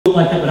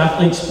like that, but I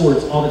played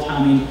sports all the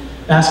time. I mean,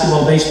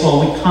 basketball, baseball,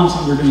 we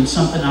constantly were doing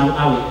something. I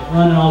was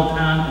running all the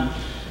time.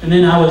 And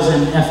then I was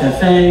in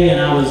FFA, and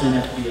I was in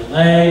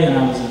FBLA, and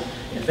I was in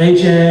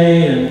FHA,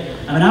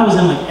 and I mean, I was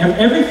in like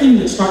everything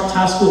that Sparks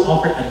High School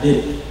offered, I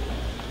did it.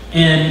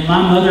 And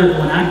my mother,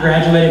 when I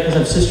graduated, because I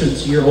have a sister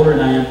that's a year older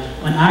than I am,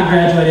 when I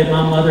graduated,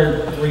 my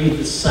mother breathed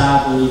a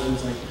sigh of relief and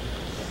was like,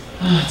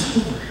 oh, it's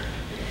over.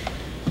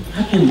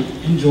 I can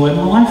enjoy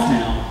my life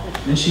now.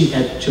 And she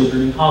had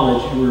children in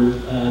college who were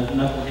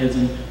knuckleheads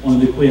and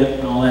wanted to quit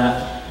and all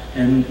that.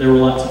 And there were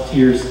lots of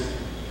tears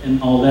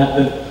and all that.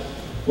 But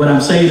what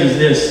I'm saying is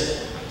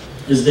this,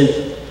 is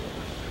that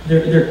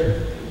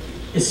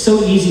it's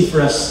so easy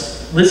for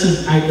us,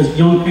 listen, as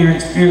young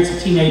parents, parents of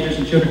teenagers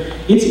and children,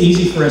 it's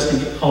easy for us to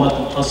get caught up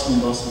in the hustle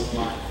and bustle of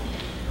life.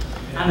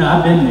 I know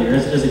I've been there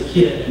as a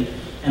kid,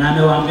 and I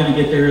know I'm going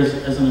to get there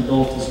as an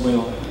adult as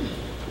well.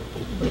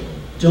 But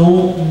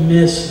don't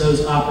miss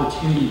those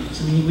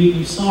opportunities. I mean,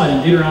 we saw it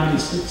in Deuteronomy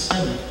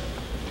 6:7.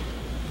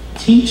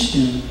 Teach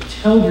them,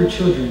 tell your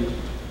children,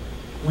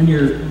 when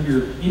you're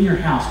in your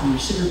house, when you're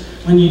sitting,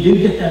 when you do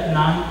get that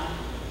night,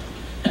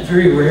 that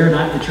very rare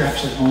night that you're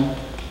actually home.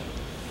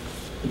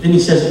 But then he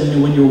says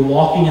when you're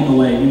walking in the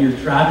way, when you're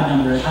driving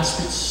down the road. I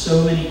spent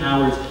so many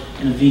hours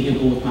in a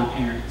vehicle with my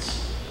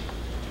parents.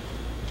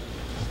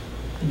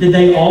 Did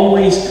they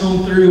always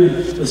come through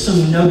with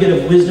some nugget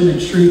of wisdom and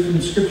truth from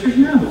the scriptures?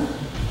 No.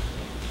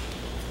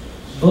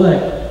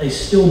 But they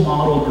still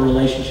modeled a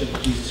relationship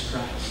with Jesus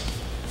Christ.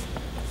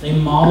 They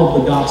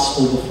modeled the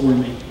gospel before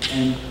me.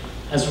 And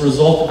as a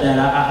result of that,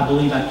 I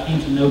believe I came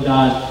to know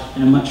God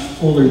in a much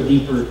fuller,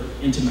 deeper,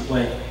 intimate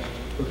way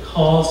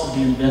because of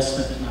the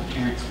investment that my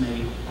parents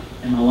made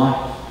in my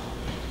life.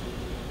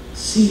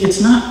 See,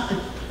 it's not,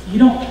 you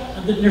don't,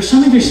 there's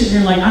some of you sitting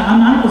there like, I'm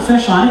not a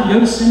professional. I didn't go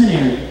to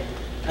seminary.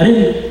 I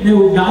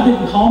didn't, God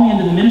didn't call me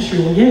into the ministry.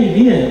 Well, yeah,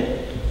 He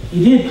did.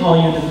 He did call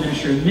you into the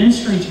ministry,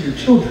 ministering to your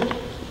children.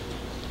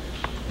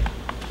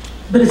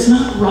 But it's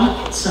not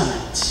rocket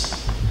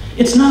science.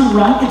 It's not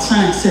rocket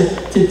science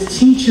to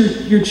teach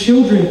your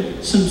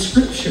children some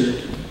scripture.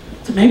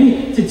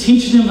 Maybe to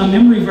teach them a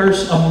memory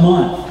verse a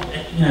month.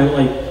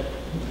 Like,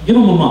 give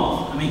them a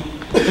month. I mean,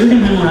 they're going to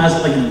memorize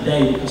it like in a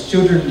day because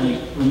children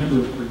like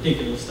remember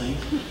ridiculous things.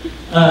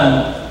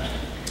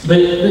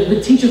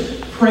 But teach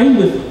them, pray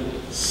with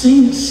them,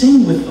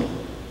 sing with them.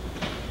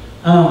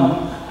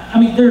 I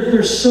mean,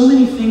 there's so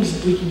many things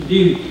that we can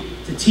do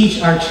to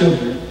teach our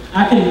children.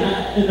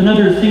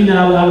 Another thing that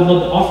I would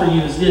love to offer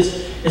you is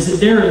this, is that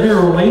there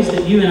are ways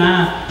that you and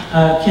I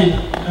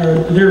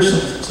there are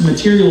some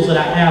materials that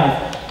I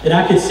have that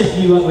I could set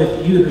you up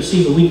with. You would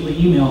receive a weekly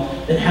email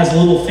that has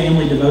little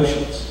family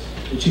devotions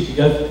that you could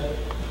go through.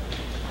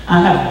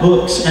 I have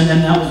books, and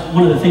then that was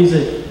one of the things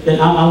that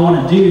I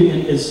want to do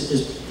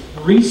is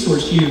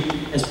resource you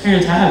as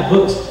parents. I have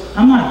books.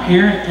 I'm not a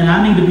parent, and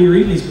I need to be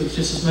reading these books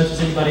just as much as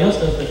anybody else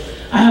does, but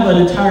I have an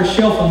entire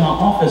shelf in my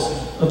office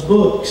of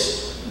books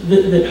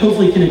that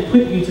hopefully can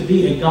equip you to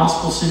be a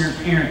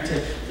gospel-centered parent,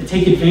 to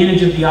take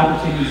advantage of the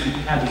opportunities that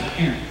you have as a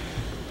parent.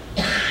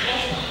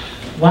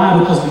 Why?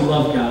 Because we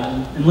love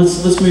God. And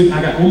let's move.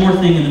 I got one more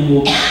thing, and then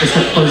we'll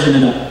start closing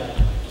it up.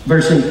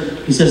 Verse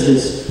 8, he says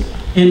this,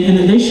 and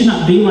that they should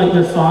not be like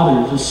their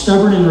fathers, a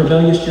stubborn and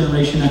rebellious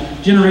generation, a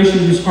generation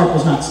whose heart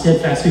was not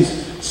steadfast, whose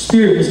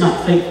spirit was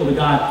not faithful to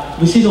God.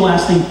 We see the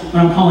last thing, what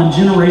I'm calling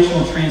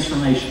generational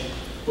transformation.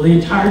 Will the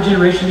entire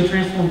generation be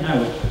transformed?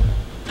 No.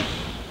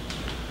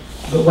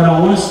 But what I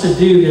want us to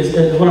do is,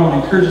 what I want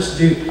to encourage us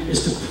to do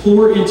is to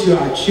pour into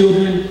our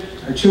children,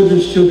 our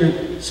children's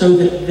children, so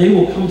that they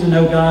will come to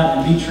know God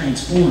and be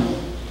transformed.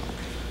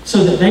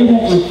 So that they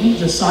won't repeat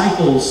the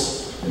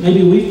cycles that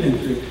maybe we've been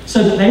through.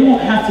 So that they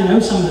won't have to know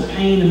some of the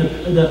pain and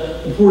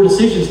the poor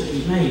decisions that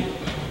we've made.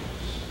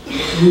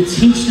 We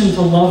teach them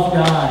to love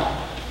God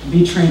and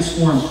be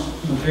transformed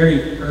from a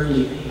very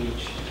early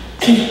age.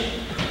 See,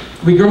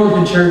 we grow up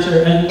in church,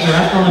 or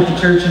I've grown up in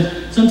church,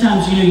 and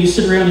sometimes, you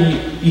sit around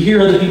and you hear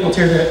other people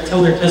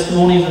tell their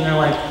testimonies, and they're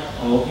like,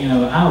 oh,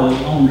 I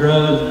was on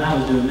drugs, and I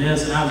was doing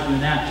this, and I was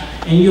doing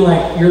that. And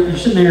you're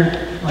sitting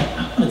there like,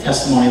 I want a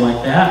testimony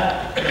like that.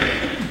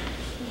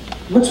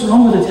 What's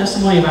wrong with a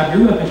testimony if I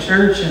grew up in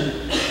church and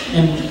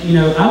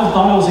I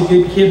thought I was a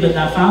good kid, but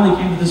I finally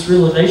came to this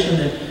realization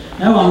that,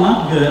 no, I'm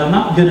not good. I'm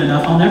not good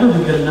enough. I'll never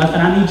be good enough,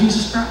 and I need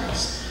Jesus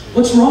Christ.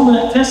 What's wrong with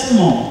that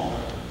testimony?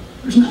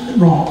 There's nothing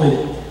wrong with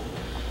it.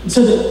 And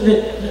so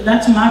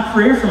that's my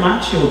prayer for my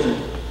children.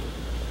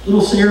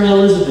 Little Sarah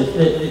Elizabeth,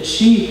 that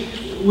she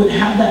would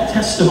have that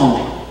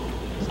testimony.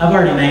 I've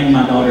already named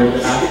my daughter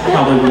that I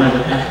probably will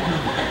never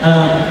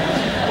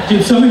have.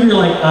 Dude, some of you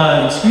are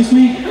like, excuse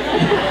me?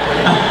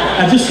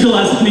 I just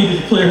realized I needed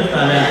to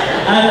clarify that.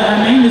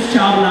 I named this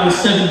child when I was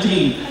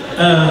 17.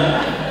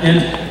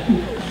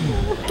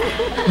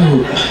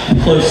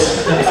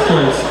 Close. That was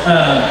close.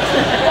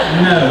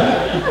 No.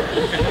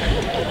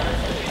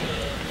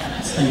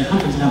 I'm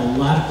going to have a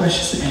lot of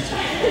questions to answer.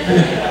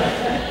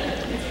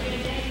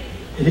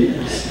 It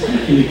is.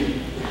 Thank you.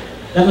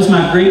 That was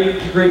my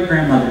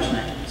great-great-grandmother's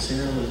name,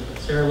 Sarah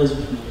Elizabeth. Sarah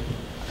Elizabeth Miller.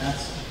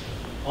 That's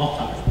off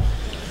topic.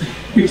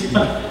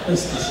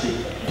 Let's see.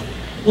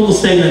 A little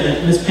statement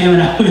that Miss Pam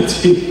and I went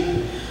to.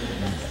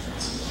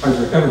 It's hard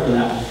to recover for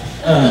that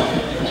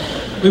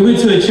one. We went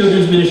to a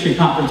children's ministry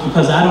conference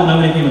because I don't know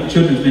anything about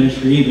children's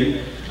ministry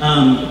either.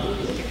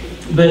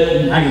 But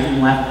I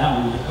can laugh at that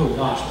one. Like, oh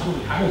gosh, what do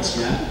we hire this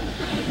guy?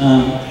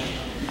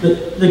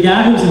 But the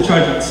guy who was in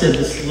charge of it said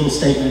this little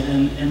statement,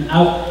 and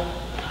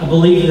I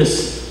believe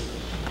this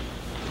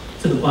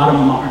to the bottom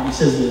of my heart. He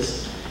says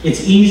this: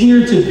 it's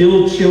easier to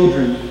build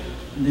children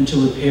than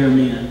to repair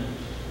men.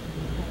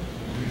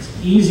 It's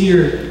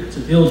easier to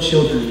build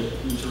children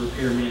than to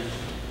repair men.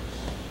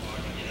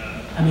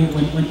 I mean,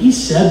 when he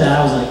said that,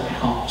 I was like,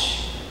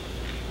 ouch.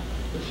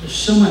 There's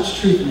so much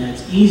truth in that.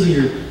 It's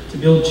easier to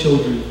build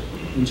children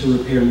than to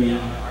repair men.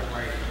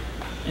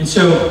 And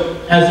so,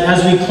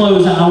 as we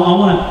close, I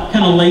want to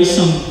kind of lay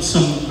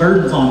some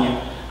burdens on you.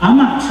 I'm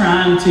not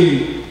trying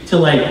to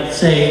like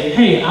say,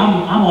 hey,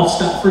 I'm all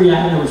scot-free, I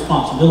have no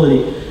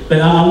responsibility.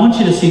 But I want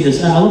you to see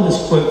this. I love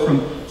this quote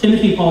from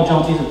Timothy Paul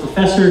Jones. He's a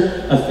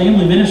professor of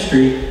family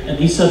ministry at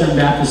the East Southern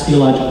Baptist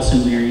Theological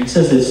Seminary. He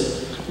says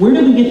this: where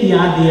do we get the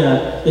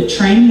idea that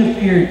training of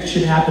parents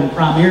should happen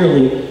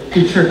primarily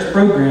through church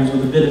programs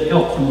with a bit of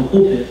help from the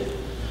pulpit?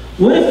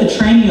 What if the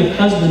training of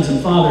husbands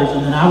and fathers,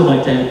 and then I would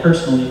like to add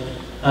personally,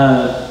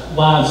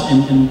 wives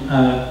and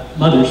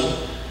mothers,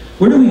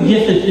 where do we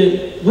get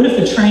that? What if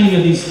the training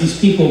of these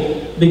people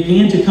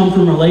began to come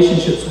from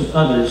relationships with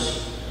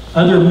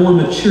other more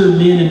mature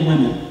men and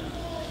women?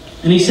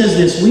 And he says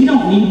this: we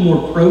don't need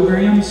more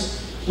programs,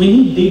 we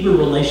need deeper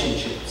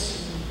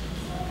relationships.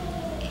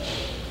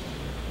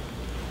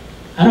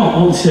 I don't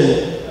want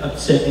to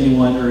upset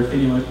anyone, or if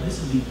anyone, this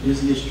is the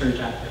busiest church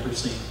I've ever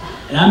seen.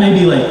 And I may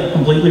be like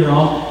completely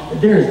wrong, but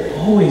there is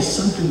always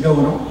something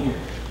going on here.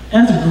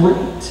 And that's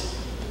great.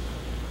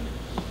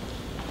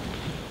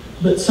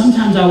 But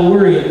sometimes I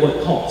worry at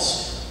what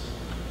cost.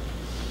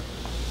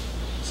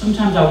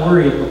 Sometimes I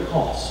worry at what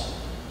cost.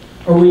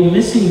 Are we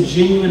missing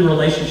genuine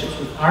relationships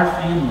with our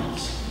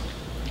families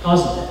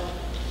because of that?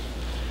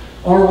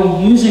 Are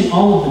we using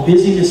all of the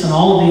busyness and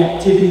all of the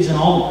activities and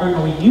all the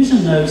programs, are we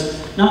using those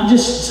not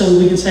just so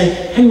we can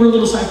say, hey, we're a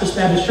Little Cypress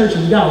Baptist Church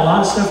and we've got a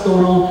lot of stuff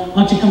going on, why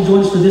don't you come join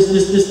us for this,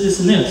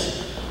 and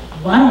this?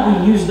 Why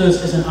don't we use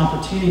those as an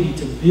opportunity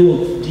to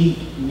build deep,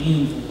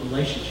 meaningful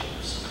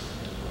relationships?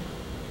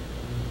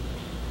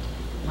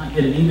 I might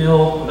get an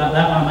email about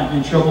that one, I might be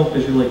in trouble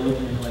because you're like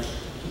looking at me like,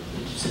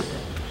 sit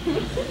there.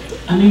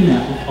 I mean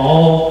that with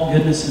all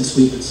goodness and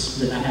sweetness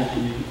that I have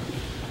in you.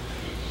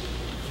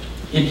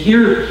 And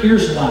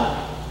here's why.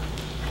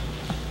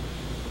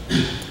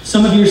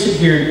 Some of you are sitting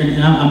here,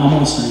 and I'm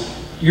almost saying,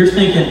 you're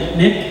thinking,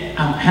 Nick,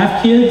 I don't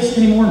have kids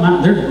anymore.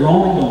 They're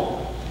grown and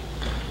gone.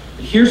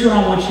 But here's what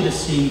I want you to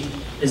see,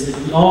 is that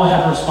we all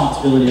have a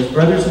responsibility. As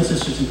brothers and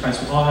sisters in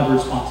Christ, we all have a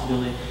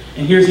responsibility.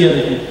 And here's the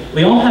other thing.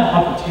 We all have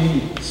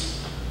opportunities.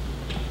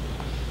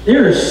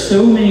 There are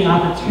so many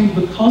opportunities,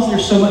 because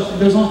there's so much that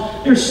goes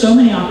on, there's so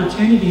many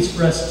opportunities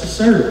for us to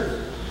serve.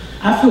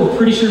 I feel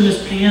pretty sure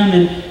Miss Pam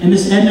and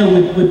Miss Edna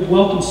would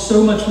welcome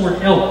so much more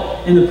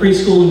help in the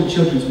preschool and the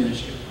children's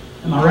ministry.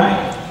 Am I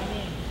right?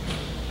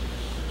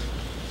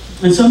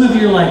 And some of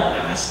you are like,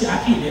 I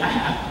can't do it. I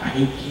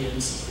hate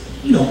kids.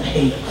 You don't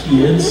hate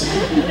kids.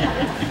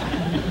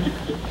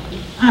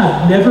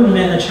 I've never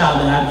met a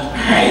child that I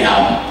hate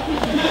them.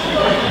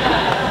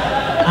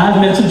 I've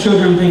met some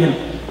children thinking,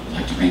 I'd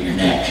like to wring your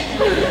neck.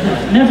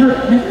 Never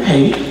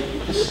hate.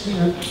 Just,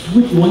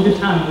 with one good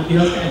time, it would be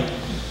okay.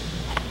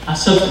 I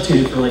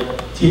substituted for like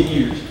 10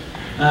 years.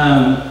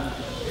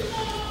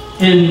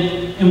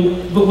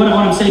 But what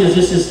I'm saying is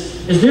this is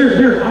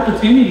there are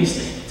opportunities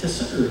to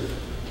serve.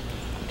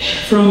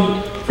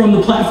 From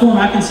the platform,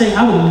 I can say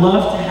I would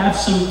love to have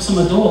some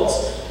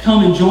adults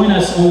come and join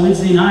us on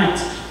Wednesday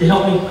nights to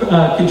help me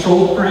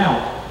control the crowd.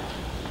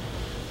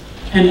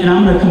 And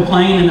I'm going to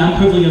complain, and I'm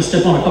hopefully going to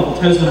step on a couple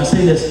toes when I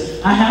say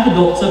this. I have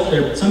adults up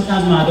there, but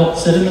sometimes my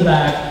adults sit in the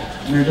back,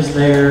 and they're just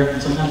there,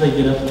 and sometimes they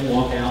get up and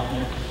walk out.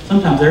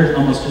 Sometimes they're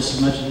almost just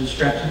as much a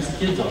distraction as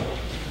the kids are.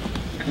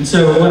 And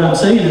so what I'm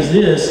saying is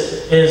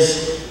this,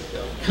 is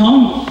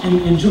come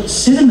and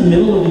sit in the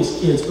middle of these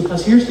kids,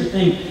 because here's the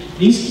thing,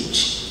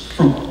 these,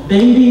 from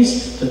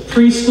babies to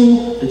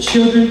preschool, to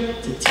children,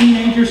 to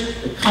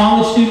teenagers, to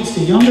college students,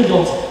 to young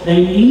adults,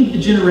 they need the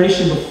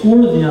generation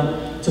before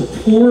them to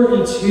pour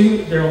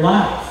into their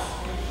life.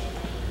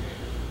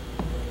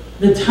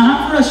 The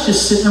time for us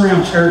just sitting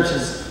around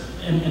churches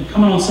and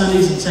coming on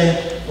Sundays and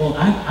saying, well,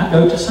 I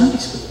go to Sunday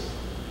school.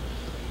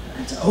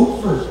 That's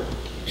over.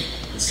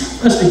 It's time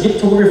for us to get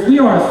to where, if we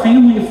are a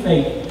family of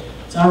faith,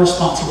 it's our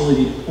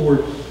responsibility to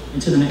pour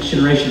into the next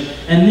generation.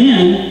 And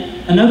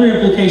then, another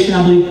implication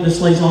I believe this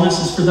lays on us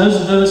is for those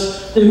of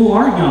us who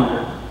are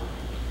younger.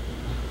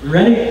 You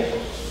ready?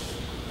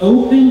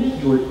 Open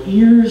your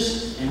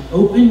ears and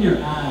open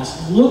your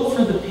eyes. Look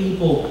for the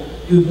people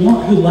who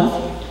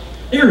love you.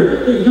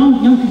 There are young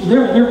people,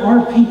 there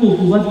are people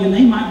who love you, and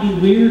they might be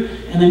weird,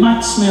 and they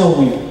might smell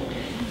weird.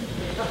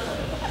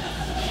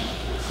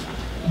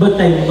 But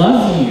they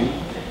love you.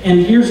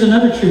 And here's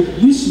another truth.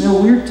 You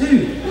smell weird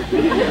too.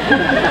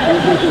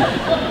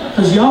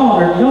 Because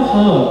y'all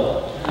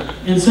hug.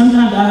 And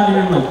sometimes I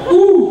hear them like,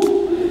 ooh.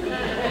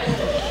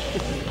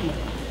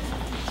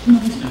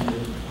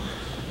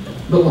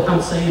 But what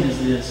I'm saying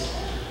is this.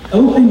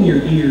 Open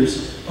your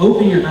ears.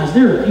 Open your eyes.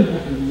 There are people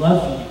who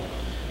love you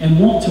and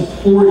want to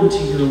pour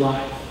into your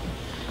life.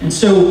 And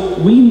so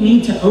we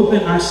need to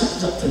open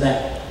ourselves up to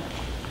that.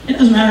 It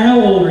doesn't matter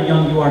how old or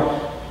young you are.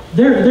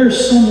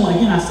 There's someone,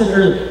 again, I said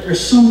earlier, there's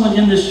someone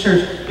in this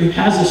church who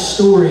has a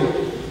story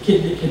that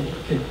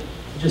could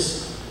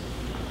just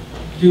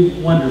do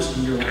wonders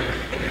in your life.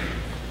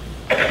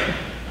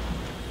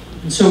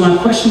 And so my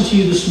question to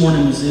you this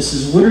morning is this,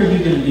 is what are you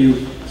going to do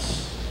with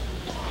this?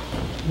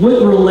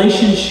 What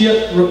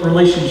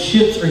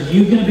relationships are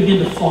you going to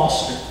begin to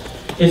foster?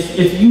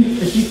 If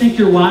you think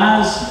you're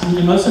wise,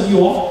 and most of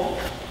you are,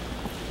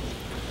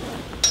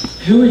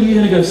 who are you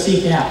going to go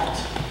seek out?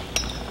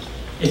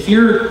 If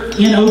you're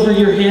in over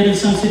your head in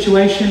some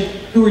situation,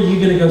 who are you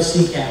going to go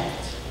seek out?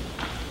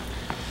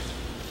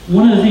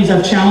 One of the things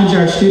I've challenged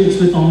our students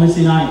with on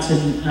Wednesday nights,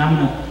 and I'm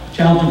going to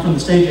challenge them from the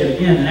stage yet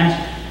again and ask,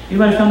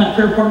 anybody found that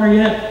prayer partner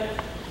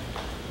yet?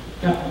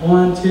 Got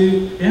 1,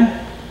 2,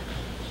 yeah?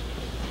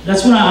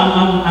 That's what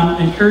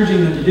I'm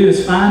encouraging them to do,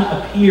 is find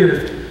a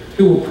peer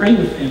who will pray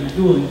with them,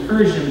 who will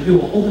encourage them, who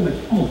will hold them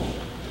accountable.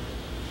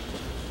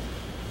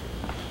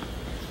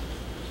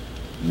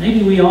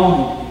 Maybe we all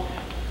need to do that.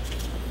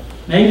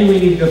 Maybe we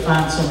need to go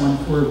find someone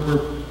we're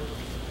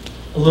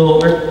a little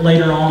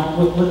later on,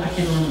 what I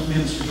can't remember what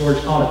Mr.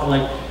 George called it, but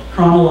like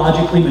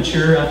chronologically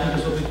mature, I think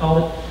is what we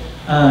call it.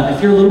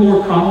 If you're a little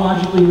more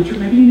chronologically mature,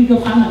 maybe you need to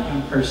go find that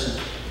young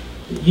person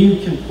that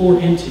you can pour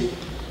into.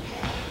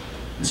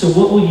 And so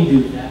what will you do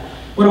with that?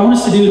 What I want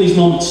us to do in these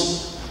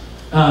moments,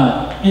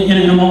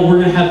 in a moment we're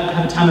going to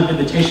have a time of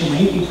invitation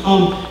where you can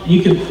come and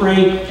you can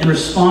pray and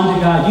respond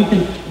to God. You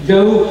can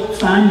go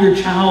find your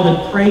child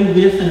and pray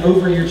with and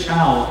over your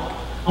child.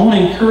 I want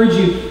to encourage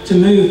you to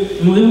move.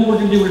 And then what we're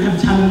going to do, we're going to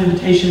have a time of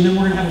invitation, and then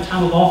we're going to have a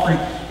time of offering.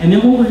 And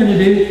then what we're going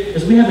to do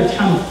is we have a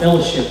time of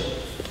fellowship.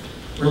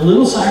 We're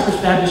Little Cypress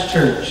Baptist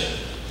Church,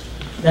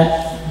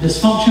 that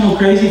dysfunctional,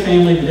 crazy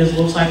family that is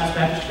Little Cypress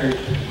Baptist Church.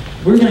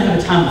 We're going to have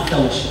a time of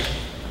fellowship.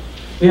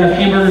 We have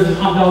hamburgers and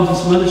hot dogs and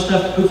some other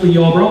stuff, hopefully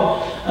you all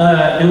brought.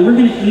 And we're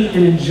going to eat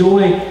and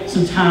enjoy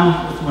some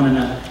time with one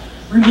another.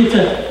 We're going to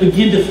get to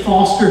begin to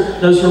foster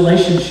those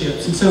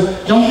relationships. And so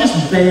don't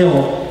just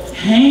bail.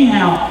 Hang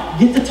out.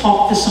 Get to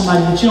talk to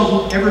somebody that you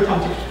don't ever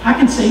talk to. I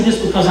can say this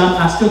because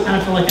I still kind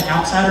of feel like an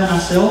outsider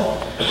myself.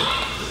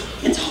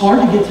 It's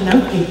hard to get to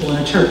know people in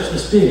a church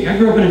this big. I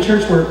grew up in a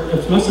church where it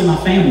was mostly my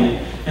family.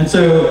 And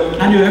so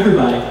I knew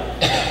everybody.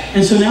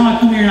 And so now I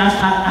come here and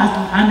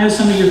I know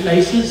some of your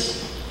faces.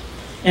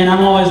 And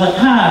I'm always like,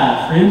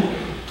 hi, friend.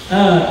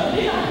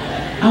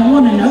 I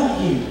want to know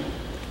you.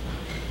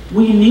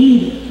 We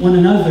need one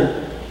another.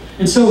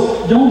 And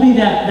so don't be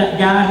that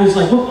guy who's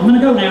like, well, I'm going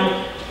to go now.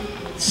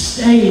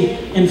 Stay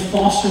and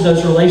foster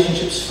those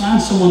relationships.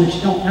 Find someone that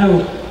you don't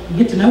know and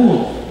get to know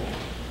them.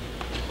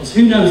 Because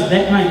who knows,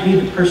 that might be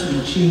the person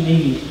that you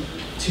need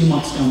 2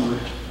 months down the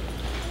road.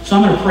 So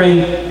I'm going to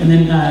pray, and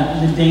then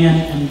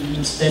Dan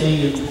and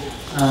Steady and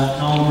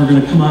all of them are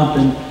going to come up,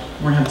 and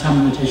we're going to have a time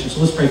of invitation. So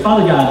let's pray.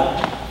 Father God,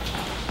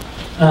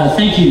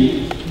 thank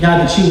you, God,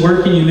 that you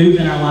work and you move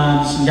in our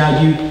lives. And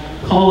God, you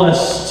call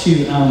us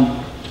to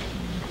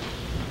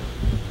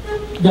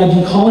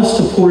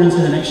pour into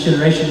the next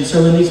generation. And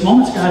so in these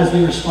moments, God, as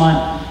we respond,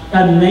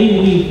 God, may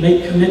we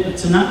make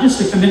commitments, and not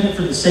just a commitment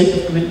for the sake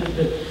of commitment,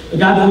 but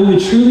God, that we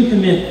would truly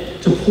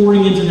commit to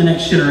pouring into the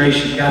next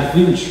generation. God, if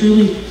we would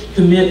truly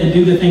commit and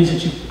do the things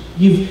that you've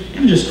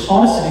even just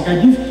called us to do.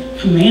 God, you've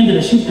commanded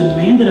us, you've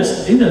demanded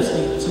us to do those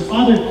things. So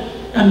Father,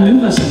 God,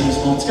 move us in these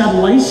moments. God,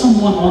 lay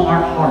someone on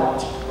our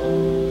heart.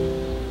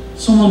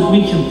 Someone that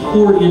we can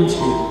pour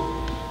into.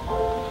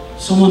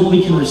 Someone that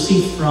we can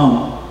receive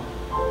from.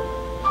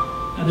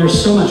 God,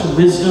 there's so much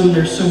wisdom,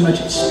 there's so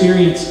much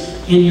experience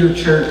in your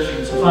church.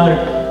 And so Father,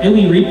 may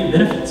we reap the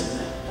benefits of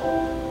that.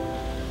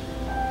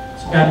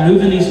 So God,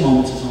 move in these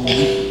moments as only.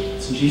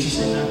 It's in Jesus'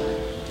 name I pray.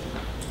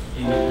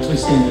 Amen. As we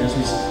stand, as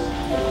we stand.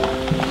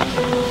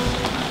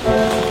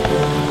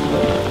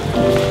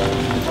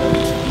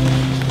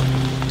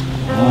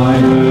 I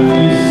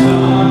will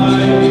decide.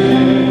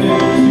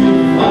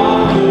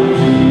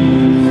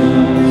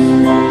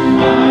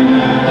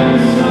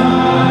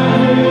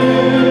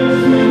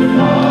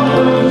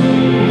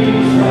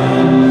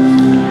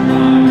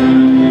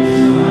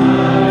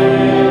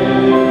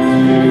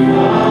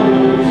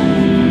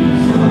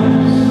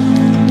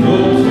 Go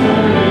with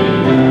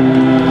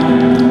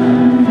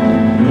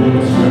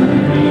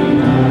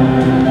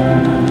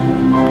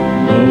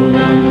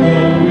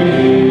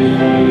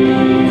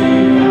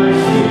me, I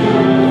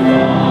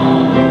still follow.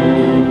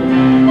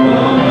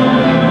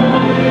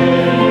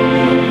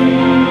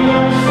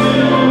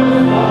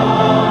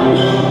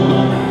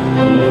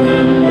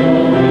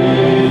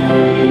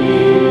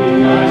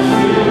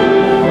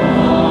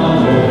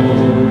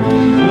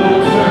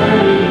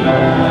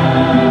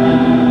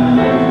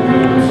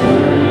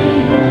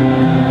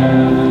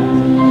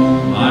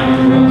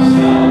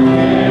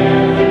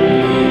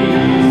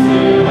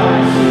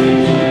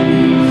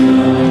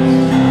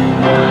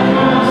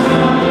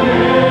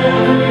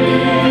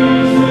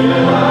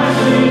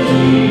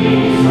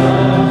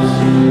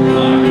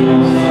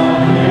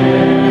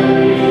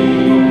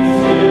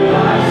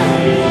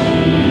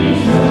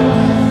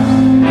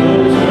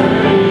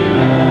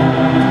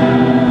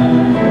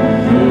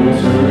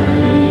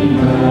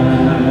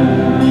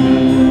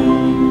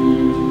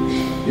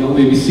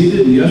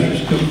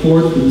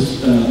 forward for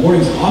this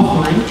morning's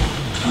offering.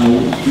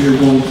 We are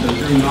going to,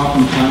 during the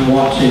offering time,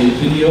 watch a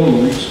video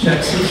of Reach,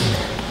 Texas,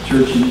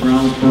 church in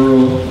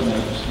Brownsboro,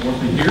 just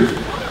north of here.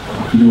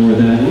 If you know where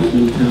that is,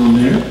 little town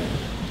there.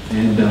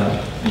 And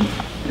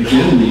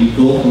again, the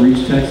goal for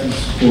Reach, Texas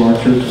for our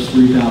church is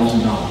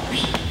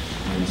 $3,000.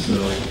 And so,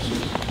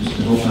 just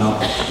to help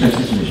out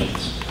Texas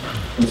missions.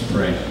 Let's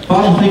pray.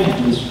 Father, thank you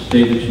for this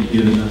day that you've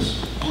given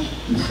us,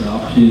 this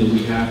opportunity that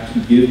we have to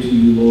give to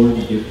you, Lord,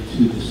 and give to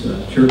this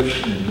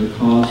church and their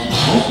cause,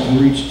 also to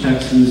Reach,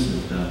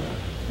 Texas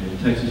and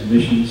Texas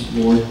missions,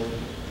 Lord.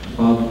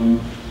 Father, we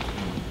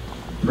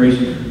praise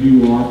you for who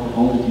you are, for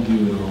all that you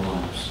do in our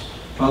lives.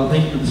 Father,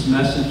 thank you for this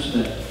message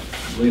that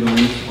you laid on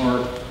this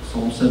heart,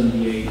 Psalm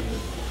 78, the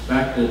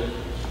fact that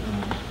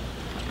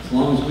as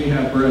long as we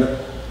have breath,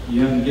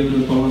 you haven't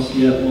given upon us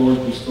yet, Lord.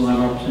 We still have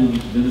opportunity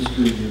to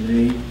minister in your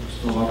name. We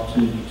still have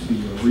opportunity to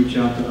reach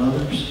out to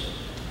others,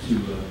 to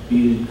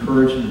be an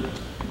encouragement,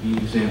 to be an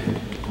example to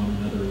one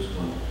another as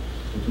well.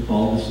 We took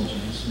all this in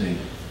Jesus' name.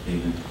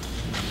 Amen.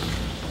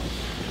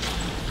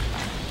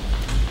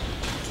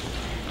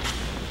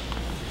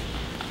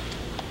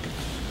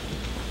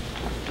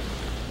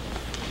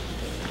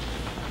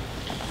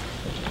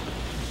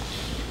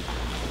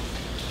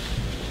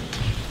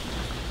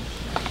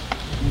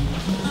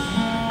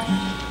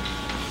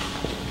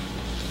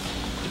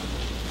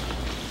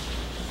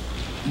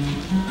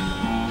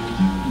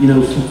 You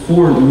know,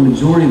 for the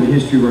majority of the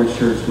history of our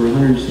church, we're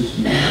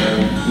 160 years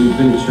old. We've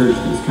been a church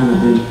that's kind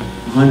of been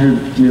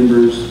 100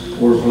 members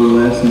or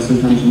less, and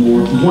sometimes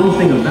more. One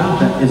thing about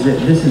that is that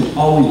this has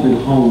always been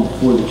home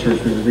for the church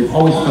members. They've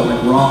always felt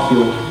like Rock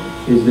Hill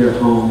is their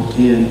home.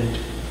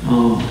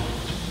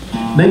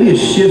 And maybe a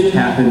shift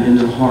happened in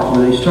their heart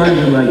where they started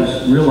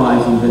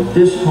realizing that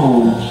this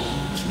home,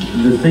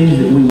 the things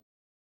that we